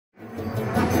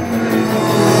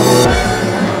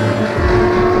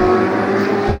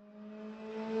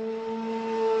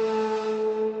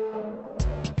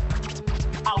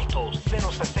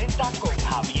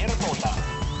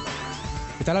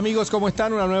amigos? ¿Cómo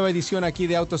están? Una nueva edición aquí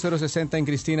de Auto 060 en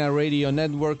Cristina Radio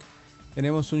Network.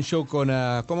 Tenemos un show con,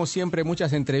 como siempre,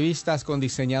 muchas entrevistas con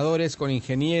diseñadores, con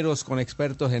ingenieros, con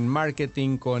expertos en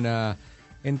marketing, con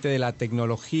gente de la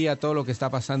tecnología, todo lo que está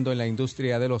pasando en la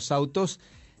industria de los autos.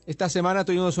 Esta semana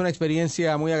tuvimos una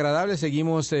experiencia muy agradable,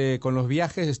 seguimos con los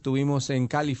viajes, estuvimos en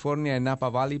California, en Napa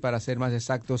Valley, para ser más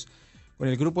exactos, con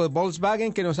el grupo de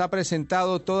Volkswagen, que nos ha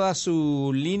presentado toda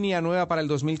su línea nueva para el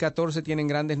 2014. Tienen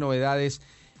grandes novedades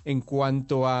en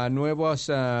cuanto a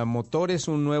nuevos motores,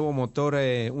 un nuevo motor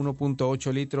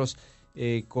 1.8 litros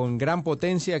con gran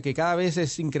potencia, que cada vez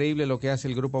es increíble lo que hace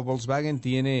el grupo Volkswagen.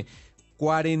 Tiene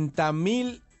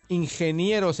 40,000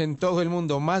 ingenieros en todo el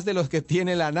mundo, más de los que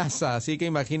tiene la NASA, así que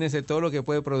imagínense todo lo que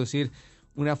puede producir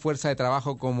una fuerza de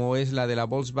trabajo como es la de la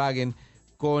Volkswagen,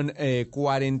 con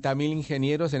 40,000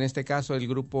 ingenieros. En este caso el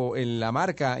grupo, la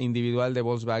marca individual de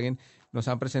Volkswagen, nos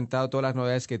han presentado todas las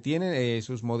novedades que tienen,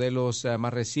 sus modelos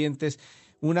más recientes.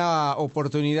 Una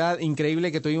oportunidad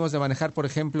increíble que tuvimos de manejar, por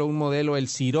ejemplo, un modelo, el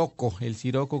Scirocco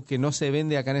que no se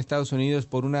vende acá en Estados Unidos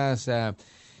por unas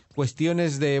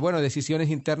cuestiones de, decisiones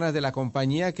internas de la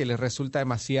compañía, que les resulta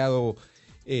demasiado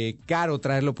caro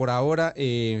traerlo por ahora,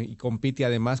 y compite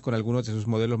además con algunos de sus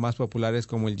modelos más populares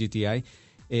como el GTI.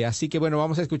 Así que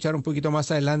vamos a escuchar un poquito más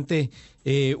adelante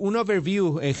un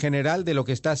overview general de lo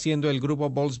que está haciendo el grupo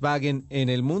Volkswagen en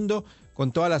el mundo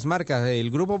con todas las marcas.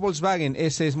 El grupo Volkswagen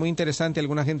ese es muy interesante,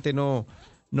 alguna gente no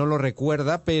lo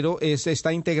recuerda, pero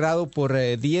está integrado por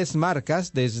 10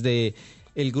 marcas, desde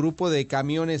el grupo de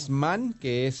camiones MAN,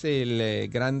 que es el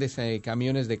grandes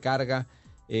camiones de carga,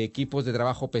 equipos de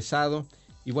trabajo pesado.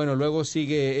 Y luego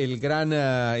sigue el gran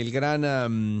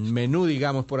menú,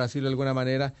 digamos, por decirlo de alguna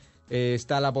manera.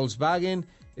 Está la Volkswagen,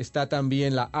 está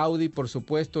también la Audi, por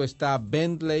supuesto, está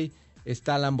Bentley,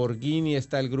 está Lamborghini,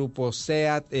 está el grupo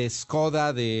Seat,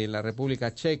 Skoda de la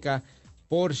República Checa,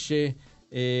 Porsche,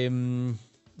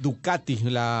 Ducati,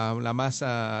 la más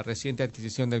reciente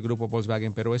adquisición del grupo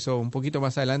Volkswagen, pero eso un poquito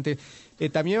más adelante.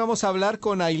 También vamos a hablar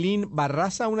con Ailín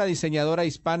Barraza, una diseñadora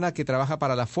hispana que trabaja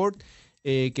para la Ford,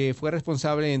 que fue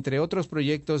responsable, entre otros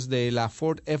proyectos, de la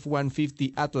Ford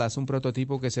F-150 Atlas, un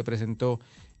prototipo que se presentó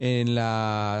en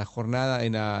la jornada,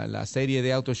 en la serie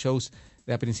de auto shows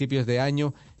de a principios de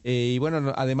año.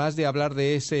 Además de hablar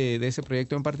de ese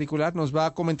proyecto en particular, nos va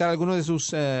a comentar algunos de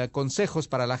sus consejos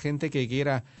para la gente que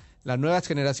quiera, las nuevas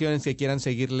generaciones que quieran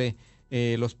seguirle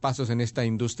los pasos en esta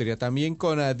industria. También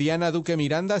con Diana Duque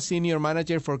Miranda, Senior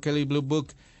Manager for Kelley Blue Book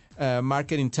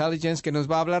Market Intelligence, que nos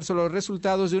va a hablar sobre los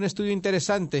resultados de un estudio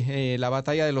interesante, la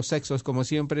batalla de los sexos, como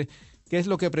siempre, qué es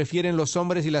lo que prefieren los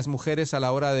hombres y las mujeres a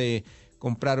la hora de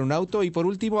comprar un auto. Y por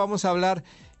último vamos a hablar,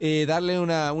 darle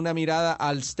una mirada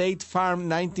al State Farm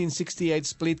 1968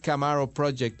 Split Camaro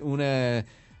Project, un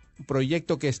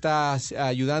proyecto que está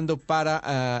ayudando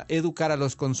para educar a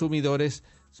los consumidores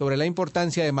sobre la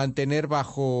importancia de mantener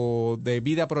bajo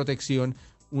debida protección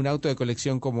un auto de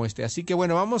colección como este. Así que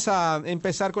vamos a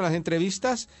empezar con las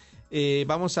entrevistas.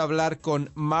 Vamos a hablar con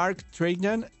Mark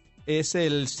Trajan, es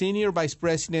el Senior Vice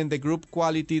President de Group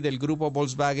Quality del grupo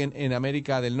Volkswagen en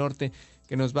América del Norte,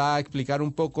 que nos va a explicar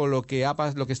un poco lo que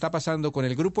está pasando con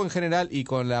el grupo en general y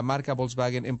con la marca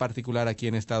Volkswagen en particular aquí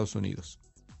en Estados Unidos.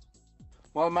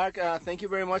 Well, Mark, thank you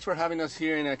very much for having us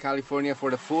here in California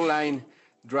for the full line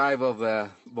drive of the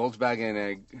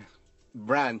Volkswagen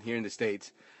brand here in the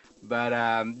States. But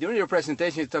during your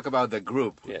presentation, you talk about the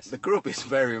group. Yes. The group is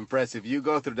very impressive. You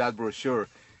go through that brochure,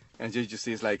 and you just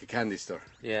see it's like a candy store.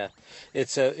 Yeah,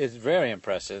 it's very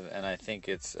impressive, and I think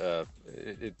it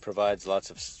provides lots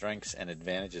of strengths and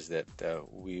advantages that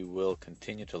we will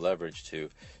continue to leverage to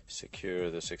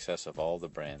secure the success of all the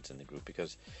brands in the group.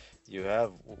 Because you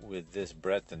have, with this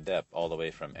breadth and depth, all the way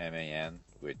from MAN,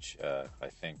 which I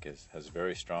think has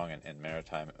very strong and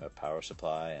maritime power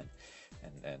supply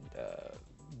and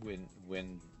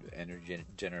wind energy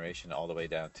generation, all the way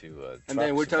down to trucks. And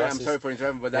then we're talking, I'm sorry for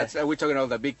interrupting, but that's we're talking about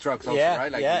the big trucks also,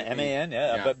 right? Like MAN,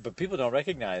 But people don't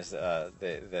recognize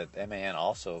that MAN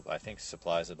also, I think,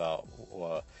 supplies about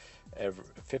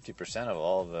 50% of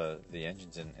all the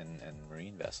engines in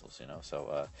marine vessels,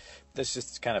 So this is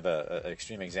just kind of an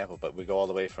extreme example, but we go all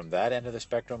the way from that end of the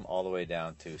spectrum all the way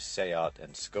down to Seat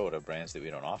and Skoda, brands that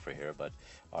we don't offer here, but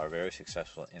are very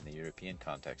successful in the European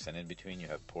context. And in between you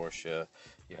have Porsche,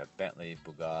 you have Bentley,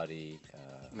 Bugatti,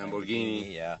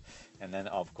 Lamborghini, and then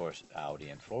of course Audi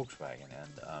and Volkswagen.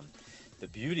 And the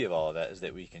beauty of all of that is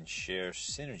that we can share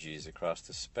synergies across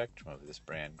the spectrum of this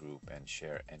brand group and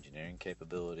share engineering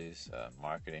capabilities,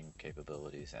 marketing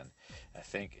capabilities, and I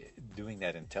think doing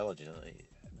that intelligently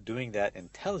doing that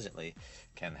intelligently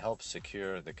can help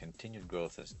secure the continued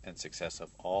growth and success of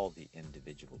all the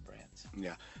individual brands.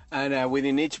 Yeah, and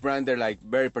within each brand, there are like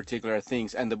very particular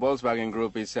things. And the Volkswagen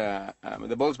group is the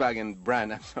Volkswagen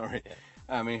brand. I'm sorry. Yeah.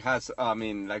 I mean, has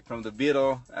like from the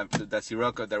Beetle to the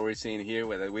Sirocco that we're seeing here,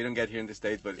 where we don't get here in the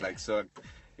States, but it's like so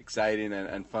exciting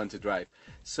and fun to drive.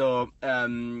 So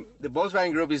the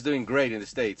Volkswagen group is doing great in the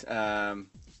States.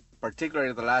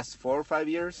 Particularly the last 4 or 5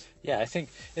 years? Yeah, I think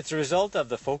it's a result of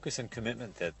the focus and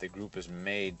commitment that the group has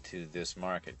made to this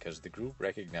market, because the group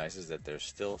recognizes that there's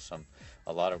still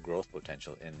a lot of growth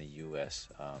potential in the U.S.,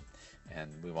 and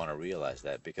we want to realize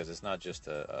that, because it's not just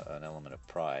an element of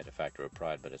pride, a factor of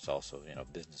pride, but it's also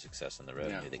business success and the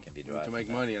revenue that can be derived to make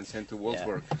money and send to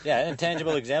Wolfsburg. Yeah, and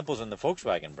tangible examples in the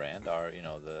Volkswagen brand are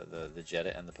the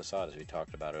Jetta and the Passat, as we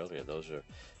talked about earlier. Those are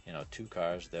two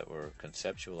cars that were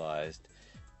conceptualized,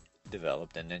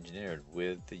 developed and engineered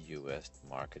with the U.S.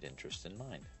 market interest in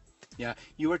mind. Yeah,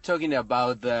 you were talking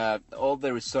about all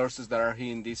the resources that are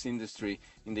here in this industry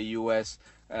in the U.S.,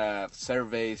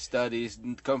 surveys, studies,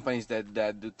 companies that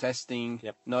do testing,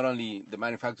 not only the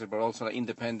manufacturer but also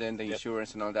independent, the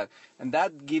insurance and all that. And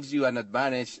that gives you an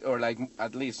advantage, or like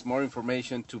at least more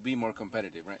information to be more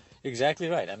competitive, right? Exactly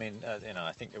right. I mean,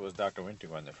 I think it was Dr.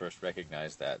 Wintergren that first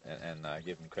recognized that, and I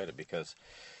give him credit, because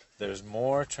there's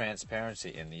more transparency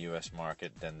in the U.S.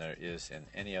 market than there is in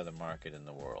any other market in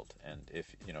the world. And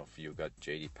if you've got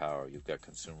J.D. Power, you've got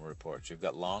Consumer Reports, you've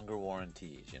got longer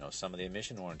warranties. Some of the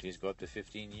emission warranties go up to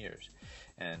 15 years,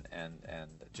 and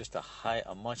just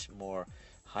a much more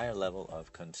higher level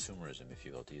of consumerism, if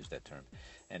you will, to use that term.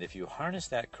 And if you harness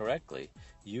that correctly,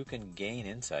 you can gain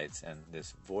insights and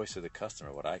this voice of the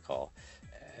customer, what I call,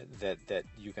 that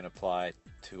you can apply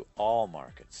to all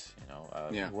markets.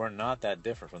 We're not that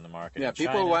different from the market. Yeah,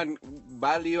 people want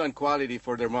value and quality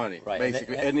for their money, right,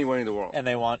 basically, anywhere in the world. And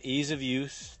they want ease of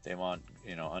use. They want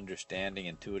understanding,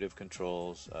 intuitive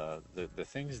controls. The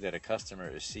things that a customer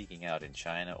is seeking out in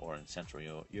China or in Central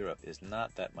Europe is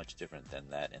not that much different than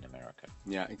that in America.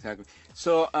 Yeah, exactly.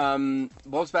 So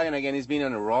Volkswagen again has been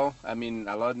on a roll. I mean,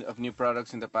 a lot of new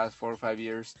products in the past 4 or 5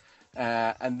 years.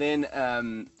 And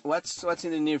then what's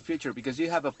in the near future? Because you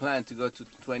have a plan to go to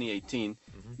 2018.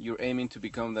 You're aiming to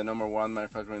become the #1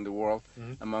 manufacturer in the world,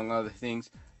 among other things.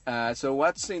 So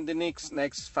what's in the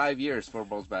next 5 years for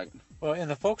Volkswagen? Well, in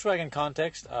the Volkswagen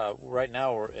context, right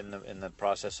now we're in the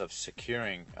process of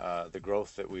securing the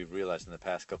growth that we've realized in the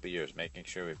past couple of years, making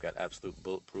sure we've got absolute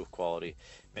bulletproof quality,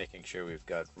 making sure we've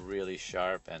got really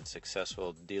sharp and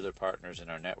successful dealer partners in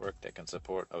our network that can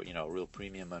support a real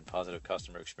premium and positive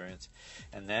customer experience.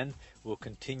 And then we'll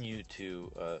continue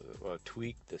to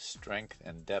tweak the strength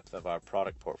and depth of our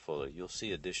product portfolio. You'll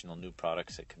see additional new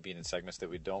products that compete in segments that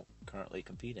we don't currently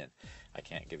compete in. I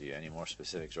can't give you any more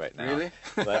specifics right now. Really?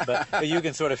 but you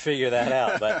can sort of figure that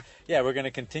out. But yeah, we're going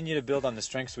to continue to build on the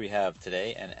strengths we have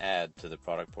today and add to the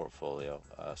product portfolio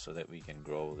so that we can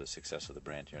grow the success of the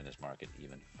brand here in this market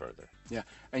even further. Yeah,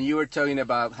 and you were talking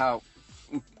about how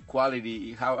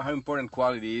quality, how important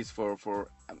quality is for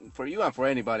you and for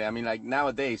anybody. I mean, like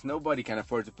nowadays, nobody can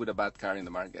afford to put a bad car in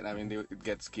the market. I mean, it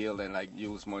gets killed and like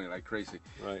you lose money like crazy.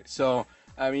 Right. So,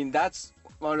 I mean, that's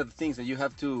one of the things that you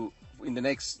have to, in the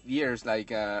next years,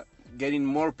 like getting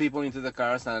more people into the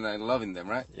cars and loving them,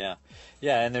 right?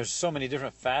 Yeah, and there's so many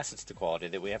different facets to quality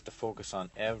that we have to focus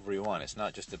on every one. It's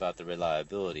not just about the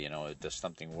reliability, does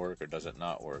something work or does it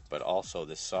not work, but also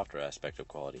this softer aspect of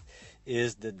quality.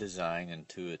 Is the design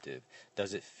intuitive?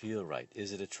 Does it feel right?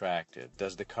 Is it attractive?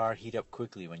 Does the car heat up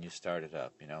quickly when you start it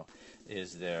up?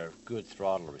 Is there good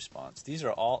throttle response? These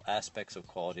are all aspects of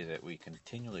quality that we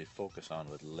continually focus on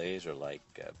with laser-like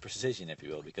precision, if you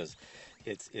will, because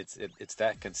it's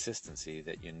that consistency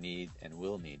that you need and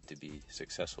will need to be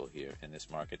successful here in this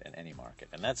market and any market.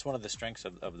 And that's one of the strengths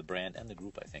of the brand and the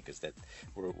group, I think, is that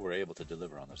we're able to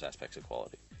deliver on those aspects of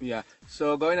quality. Yeah.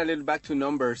 So going a little back to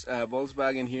numbers,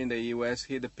 Volkswagen here in the U.S.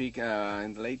 hit the peak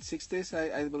in the late 60s,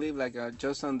 I believe, like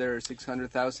just under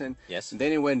 600,000. Yes. And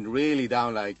then it went really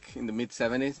down, like in the mid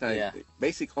 70s. Like,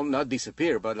 basically, not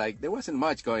disappear, but like there wasn't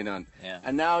much going on. Yeah.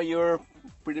 And now you're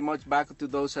pretty much back to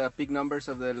those peak numbers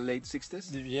of the late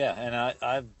 60s? Yeah, and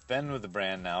I've been with the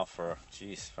brand now for,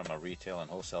 from a retail and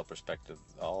wholesale perspective,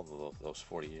 all of those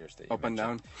 40 years that you Up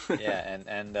mentioned. and down. Yeah,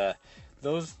 and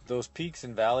those peaks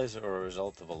and valleys are a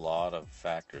result of a lot of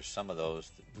factors. Some of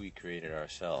those we created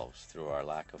ourselves through our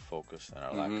lack of focus and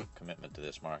our lack of commitment to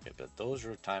this market. But those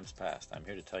are times past. I'm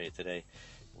here to tell you today,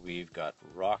 we've got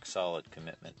rock-solid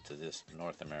commitment to this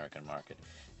North American market.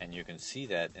 And you can see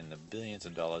that in the billions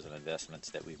of dollars of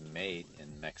investments that we've made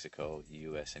in Mexico, the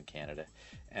U.S., and Canada,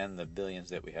 and the billions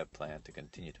that we have planned to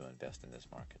continue to invest in this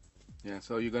market. Yeah,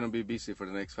 so you're going to be busy for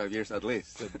the next 5 years at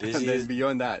least. So and then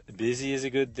beyond that. Busy is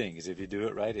a good thing, because if you do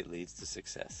it right, it leads to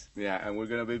success. Yeah, and we're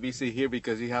going to be busy here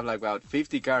because you have like about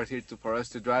 50 cars here for us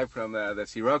to drive, from the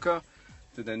Sirocco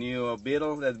to the new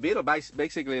Beetle. The Beetle,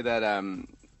 basically, that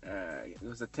it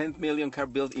was the 10th million car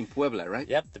built in Puebla, right?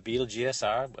 Yep, the Beetle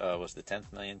GSR was the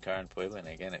 10th million car in Puebla, and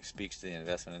again, it speaks to the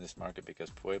investment in this market because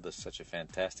Puebla is such a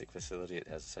fantastic facility. It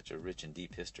has such a rich and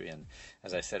deep history, and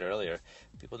as I said earlier,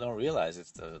 people don't realize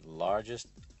it's the largest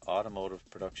automotive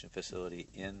production facility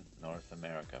in North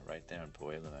America, right there in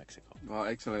Puebla, Mexico. Well,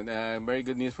 excellent. Very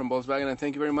good news from Volkswagen, and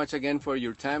thank you very much again for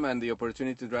your time and the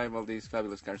opportunity to drive all these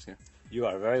fabulous cars here. You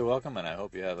are very welcome, and I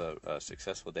hope you have a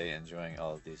successful day enjoying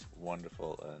all of these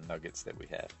wonderful nuggets that we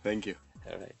have. Thank you.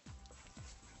 All right.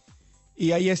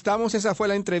 Y ahí estamos. Esa fue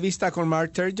la entrevista con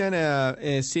Mark Turgeon,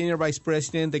 Senior Vice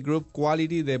President de Group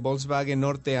Quality de Volkswagen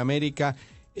Norteamérica.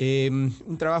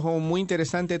 Un trabajo muy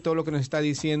interesante, todo lo que nos está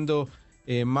diciendo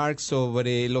Mark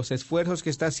sobre los esfuerzos que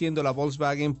está haciendo la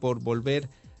Volkswagen por volver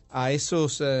a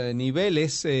esos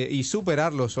niveles y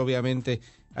superarlos, obviamente,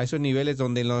 a esos niveles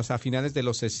donde a finales de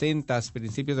los 60,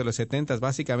 principios de los 70,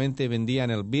 básicamente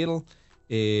vendían el Beetle,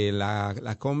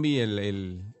 la combi,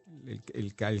 el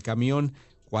camión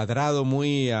cuadrado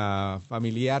muy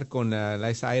familiar con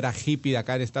esa era hippie de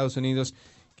acá en Estados Unidos,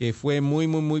 que fue muy,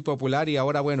 muy, muy popular. Y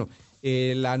ahora, bueno,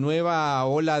 la nueva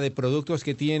ola de productos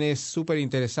que tiene es súper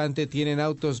interesante. Tienen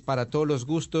autos para todos los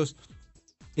gustos,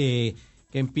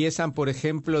 que empiezan, por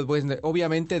ejemplo, pues,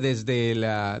 obviamente desde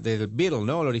del Beetle,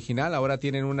 ¿no? El original. Ahora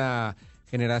tienen una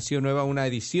generación nueva, una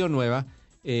edición nueva,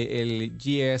 el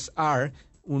GSR,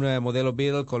 un modelo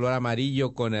Beetle color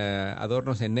amarillo con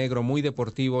adornos en negro, muy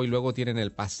deportivo. Y luego tienen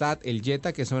el Passat, el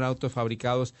Jetta, que son autos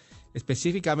fabricados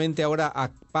específicamente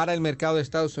ahora para el mercado de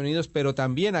Estados Unidos, pero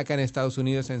también acá en Estados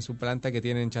Unidos en su planta que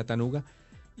tienen en Chattanooga,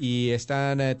 y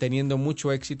están teniendo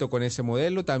mucho éxito con ese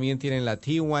modelo. También tienen la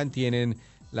T1, tienen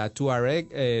la Touareg,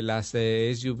 las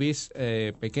SUVs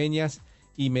pequeñas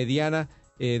y mediana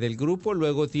del grupo.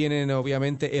 Luego tienen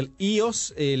obviamente el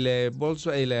EOS,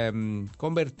 el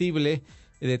convertible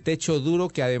de techo duro,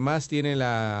 que además tiene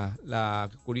la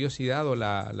curiosidad o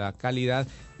la calidad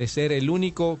de ser el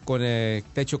único con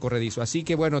techo corredizo. Así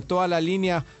que bueno, toda la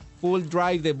línea Full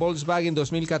Drive de Volkswagen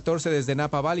 2014 desde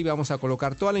Napa Valley. Vamos a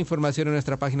colocar toda la información en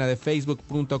nuestra página de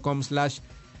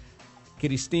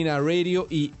facebook.com/Cristina Radio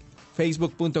y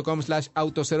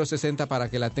facebook.com/auto060 para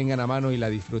que la tengan a mano y la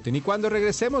disfruten. Y cuando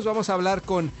regresemos vamos a hablar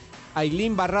con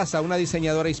Ailín Barraza, una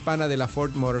diseñadora hispana de la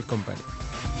Ford Motor Company.